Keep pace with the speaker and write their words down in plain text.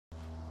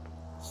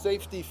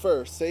Safety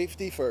first,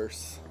 safety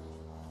first.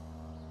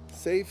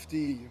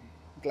 Safety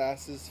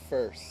glasses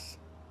first.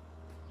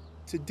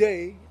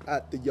 Today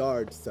at the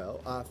yard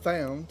sale, I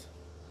found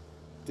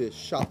this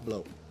shop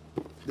blower.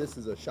 This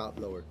is a shop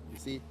blower, you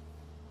see?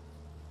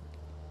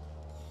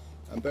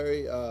 I'm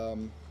very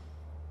kind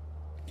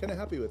of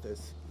happy with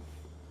this.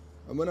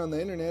 I went on the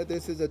internet.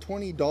 This is a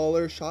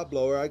 $20 shop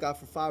blower I got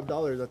for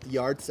 $5 at the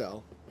yard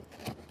sale.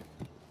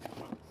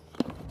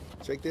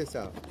 Check this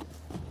out.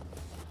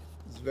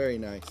 It's very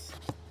nice.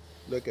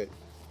 Look at,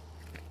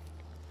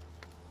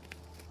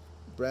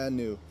 brand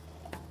new,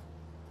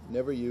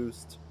 never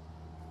used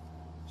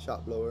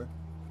shop blower.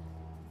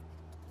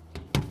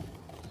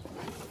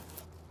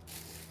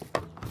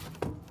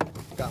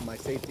 Got my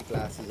safety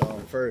glasses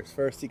on first.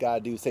 First you gotta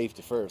do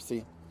safety first.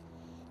 See,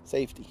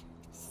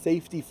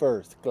 safety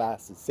first.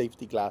 Glasses,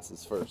 safety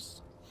glasses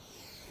first.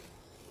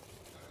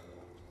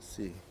 Let's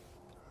see.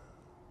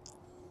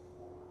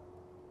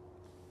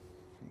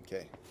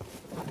 Okay.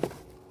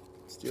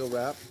 Steel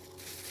wrap.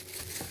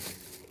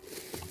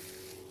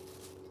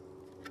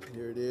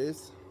 Here it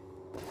is.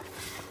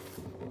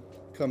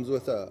 Comes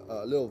with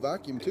a little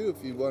vacuum too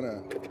if you want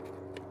to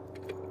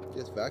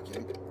just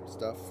vacuum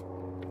stuff.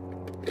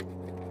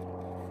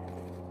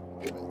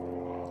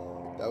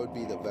 That would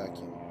be the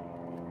vacuum.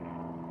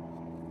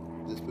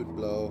 This would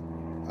blow,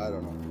 I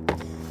don't know.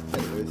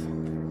 Anyways,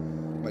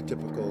 my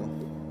typical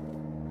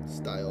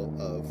style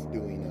of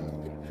doing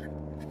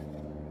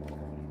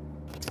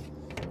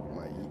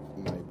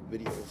my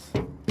videos.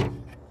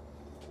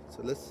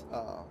 So let's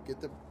get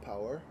the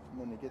power. I'm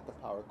gonna get the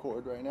power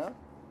cord right now.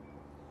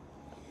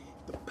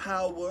 The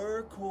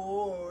power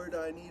cord.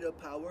 I need a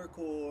power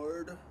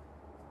cord.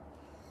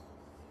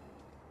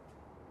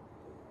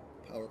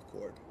 Power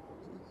cord.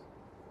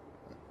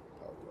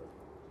 Power cord.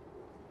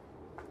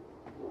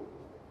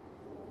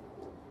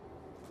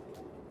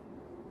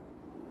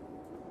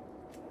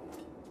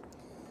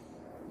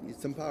 Need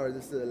some power.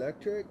 This is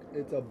electric.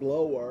 It's a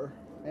blower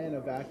and a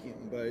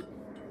vacuum, but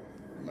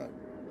I'm not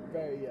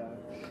very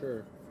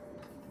sure.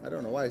 I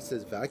don't know why it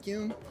says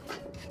vacuum.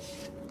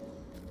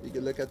 You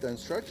can look at the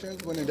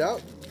instructions when in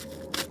doubt.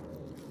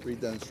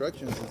 Read the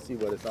instructions and see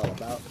what it's all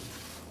about.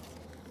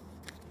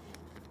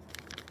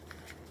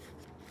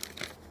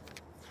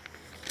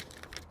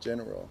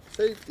 General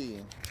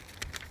safety.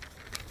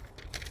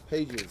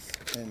 Pages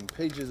and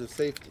pages of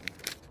safety.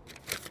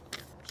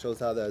 Shows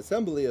how the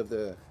assembly of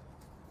the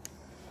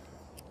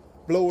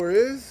blower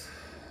is.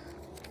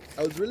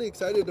 I was really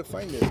excited to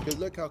find this because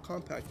look how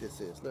compact this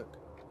is. Look.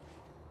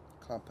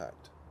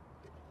 Compact.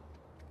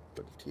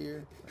 Put it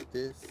here, like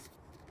this.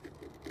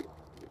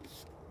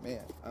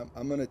 Man,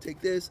 I'm gonna take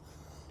this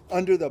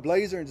under the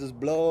Blazer and just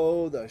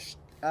blow the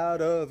out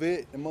of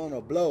it. I'm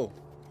gonna blow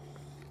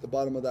the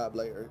bottom of that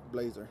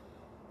Blazer.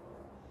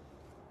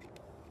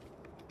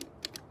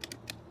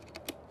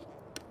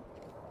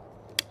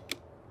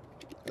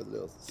 Has a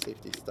little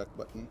safety stuck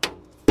button.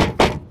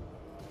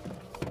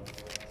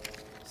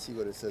 See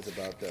what it says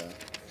about the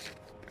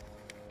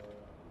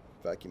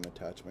vacuum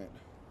attachment.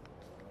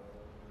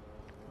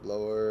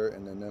 Blower,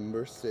 and the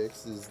number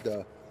 6 is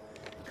the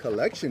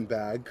collection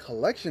bag.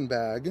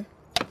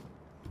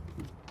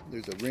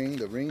 There's a ring.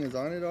 The ring is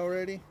on it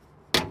already.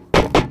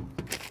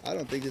 I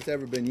don't think it's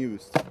ever been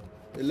used.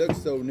 It looks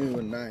so new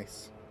and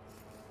nice.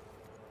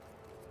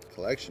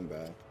 Collection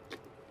bag.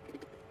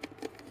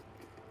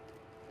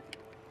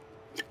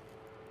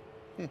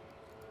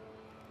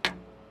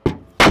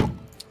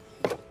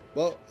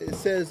 Well, it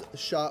says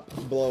shop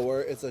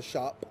blower. It's a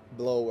shop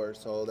blower,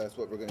 so that's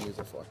what we're going to use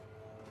it for.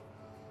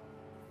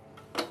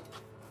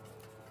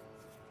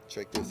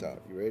 Check this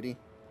out. You ready?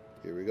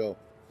 Here we go.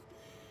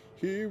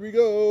 Here we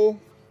go.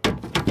 That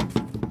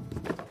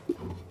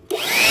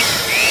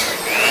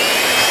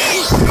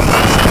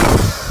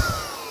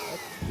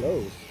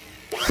blows.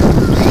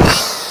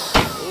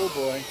 Oh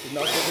boy. It's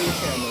not over the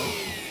camera.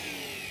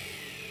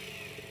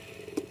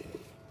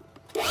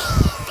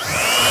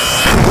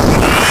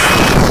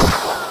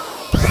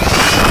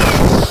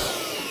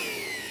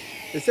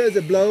 It says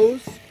it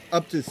blows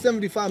up to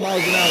 75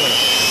 miles an hour.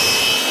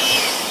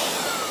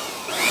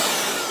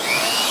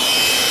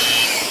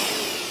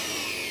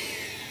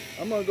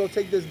 I'm gonna go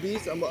take this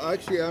beast. I'm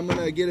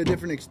gonna get a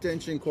different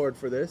extension cord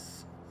for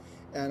this,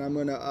 and I'm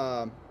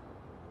gonna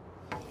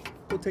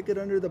go take it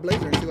under the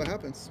Blazer and see what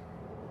happens.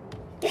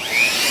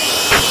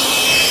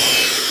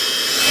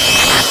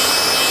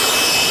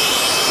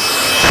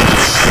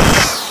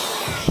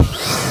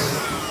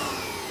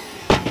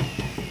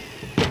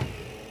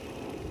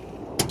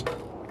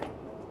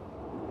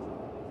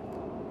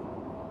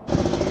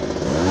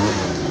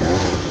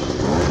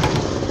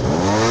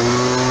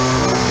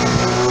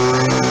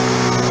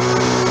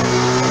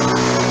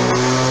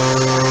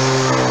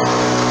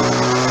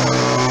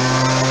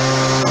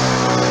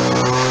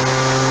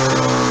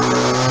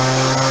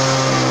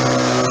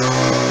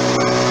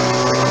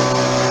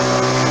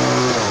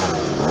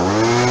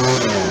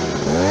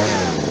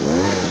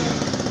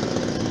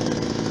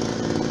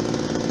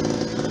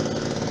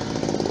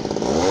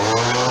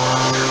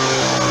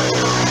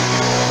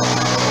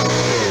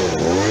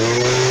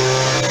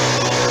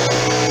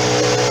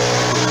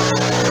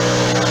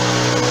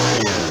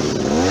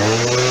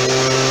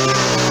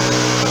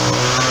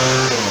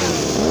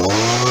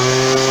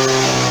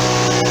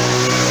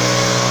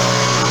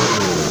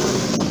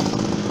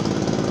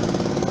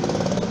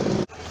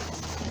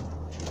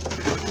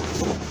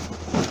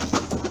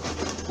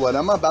 what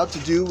I'm about to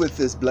do with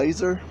this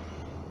Blazer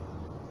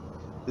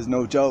is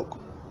no joke,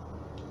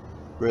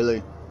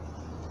 really.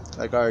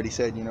 Like I already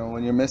said, you know,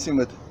 when you're messing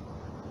with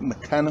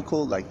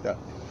mechanical, like the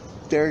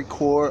very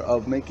core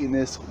of making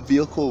this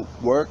vehicle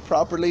work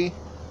properly,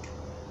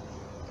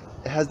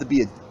 it has to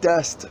be a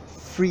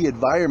dust-free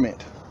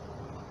environment.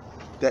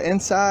 The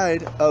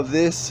inside of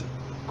this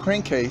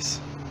crankcase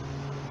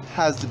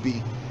has to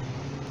be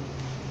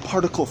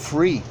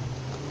particle-free.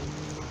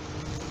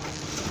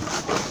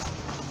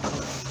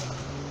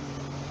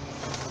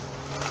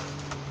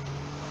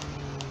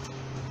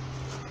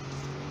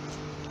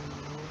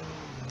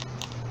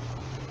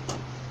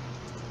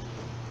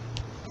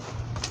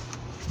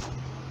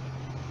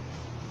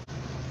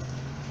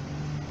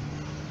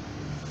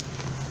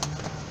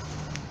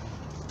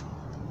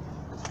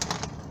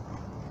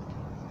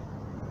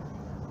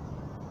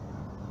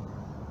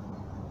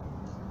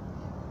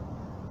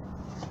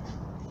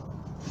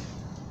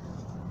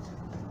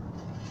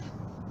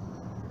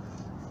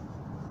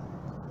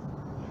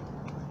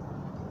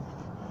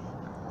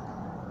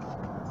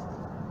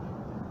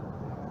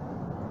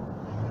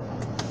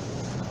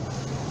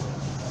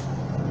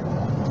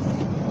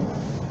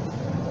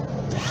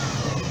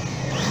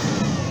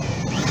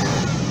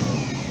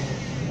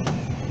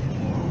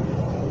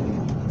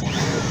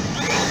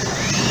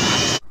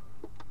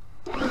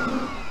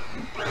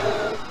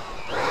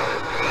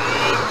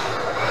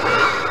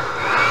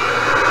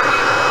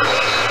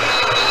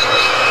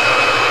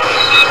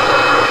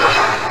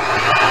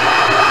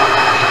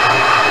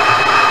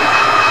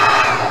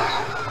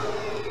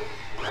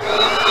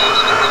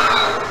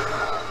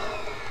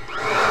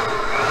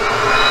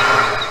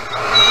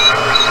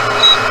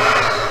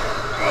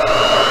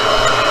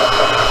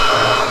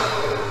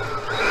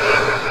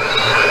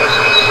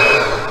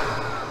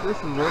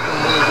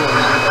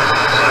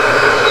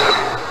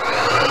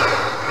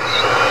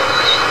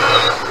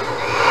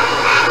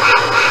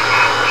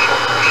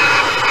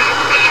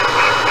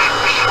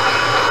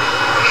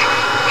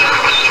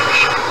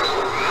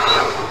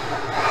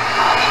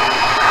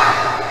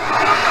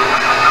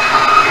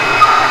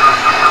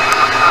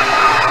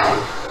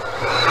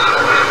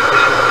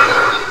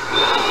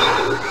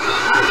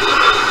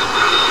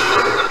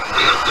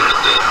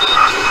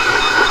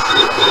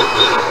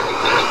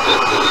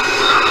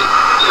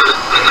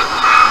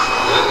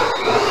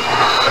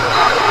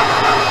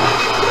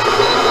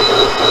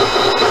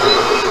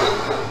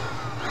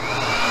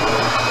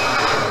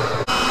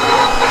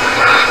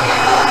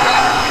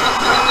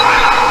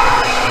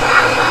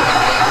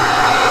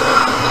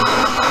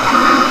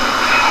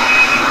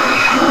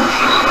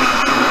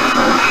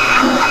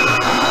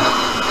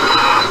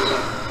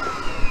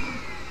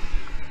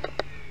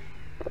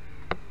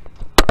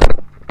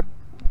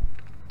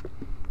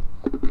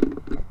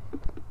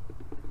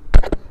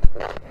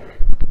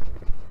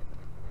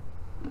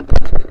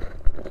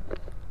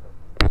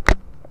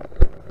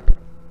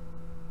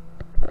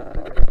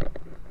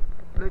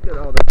 Look at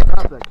all the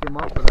crap that came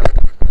off of that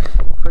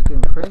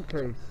freaking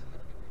crankcase.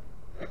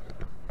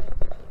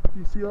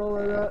 You see all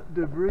of that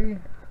debris?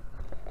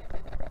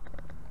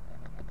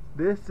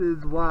 This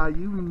is why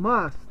you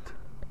must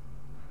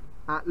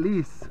at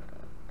least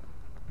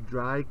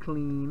dry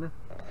clean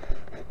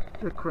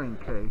the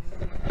crankcase.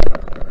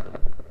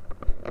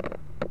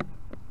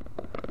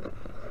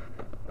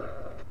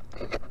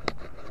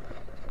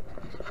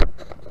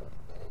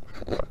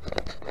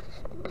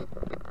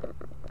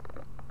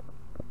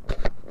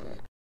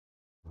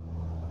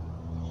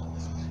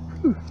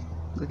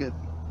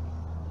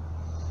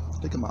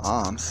 Look at my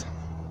arms.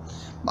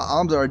 My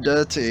arms are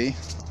dirty.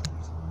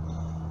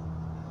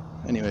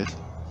 Anyways,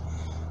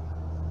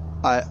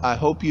 I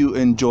hope you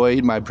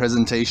enjoyed my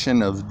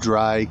presentation of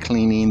dry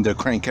cleaning the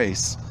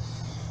crankcase.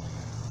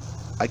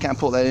 I can't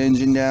pull that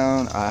engine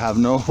down. I have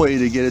no way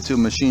to get it to a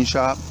machine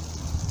shop.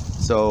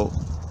 So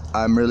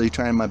I'm really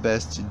trying my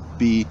best to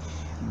be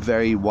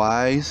very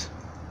wise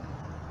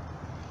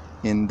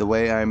in the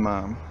way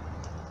I'm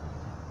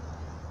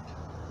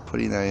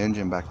putting that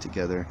engine back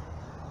together.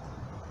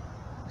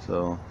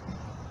 So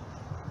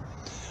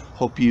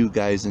hope you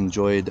guys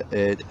enjoyed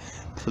it.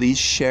 Please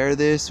share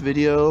this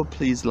video,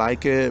 please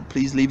like it,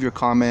 please leave your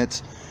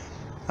comments.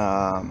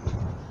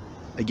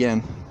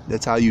 Again,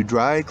 that's how you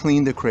dry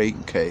clean the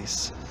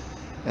crankcase,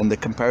 and the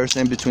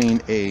comparison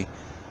between a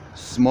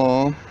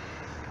small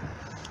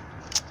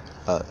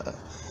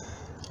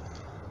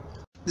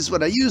this is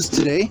what I used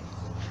today,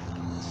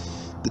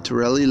 the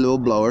Torelli little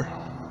blower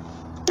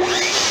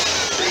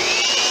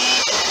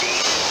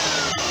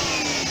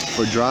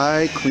for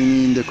dry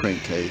cleaning the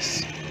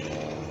crankcase.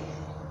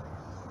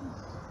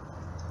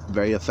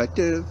 Very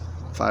effective,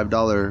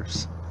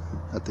 $5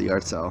 at the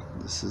yard sale.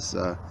 This is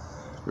a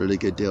really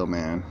good deal,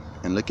 man.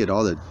 And look at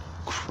all the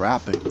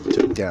crap it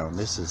took down.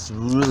 This is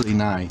really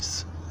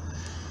nice,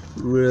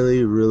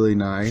 really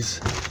nice.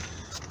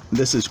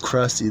 This is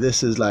crusty.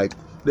 This is like,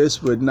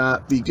 this would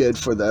not be good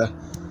for the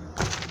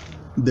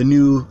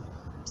new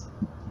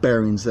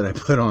bearings that I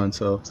put on.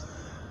 So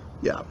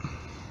yeah,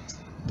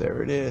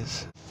 there it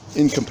is.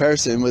 In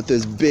comparison with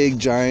this big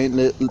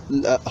giant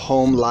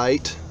home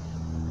light,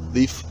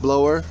 leaf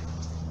blower,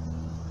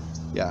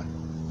 yeah,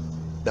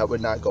 that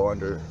would not go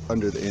under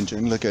the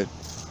engine. Look at,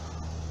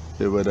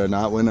 it would have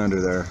not went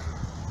under there.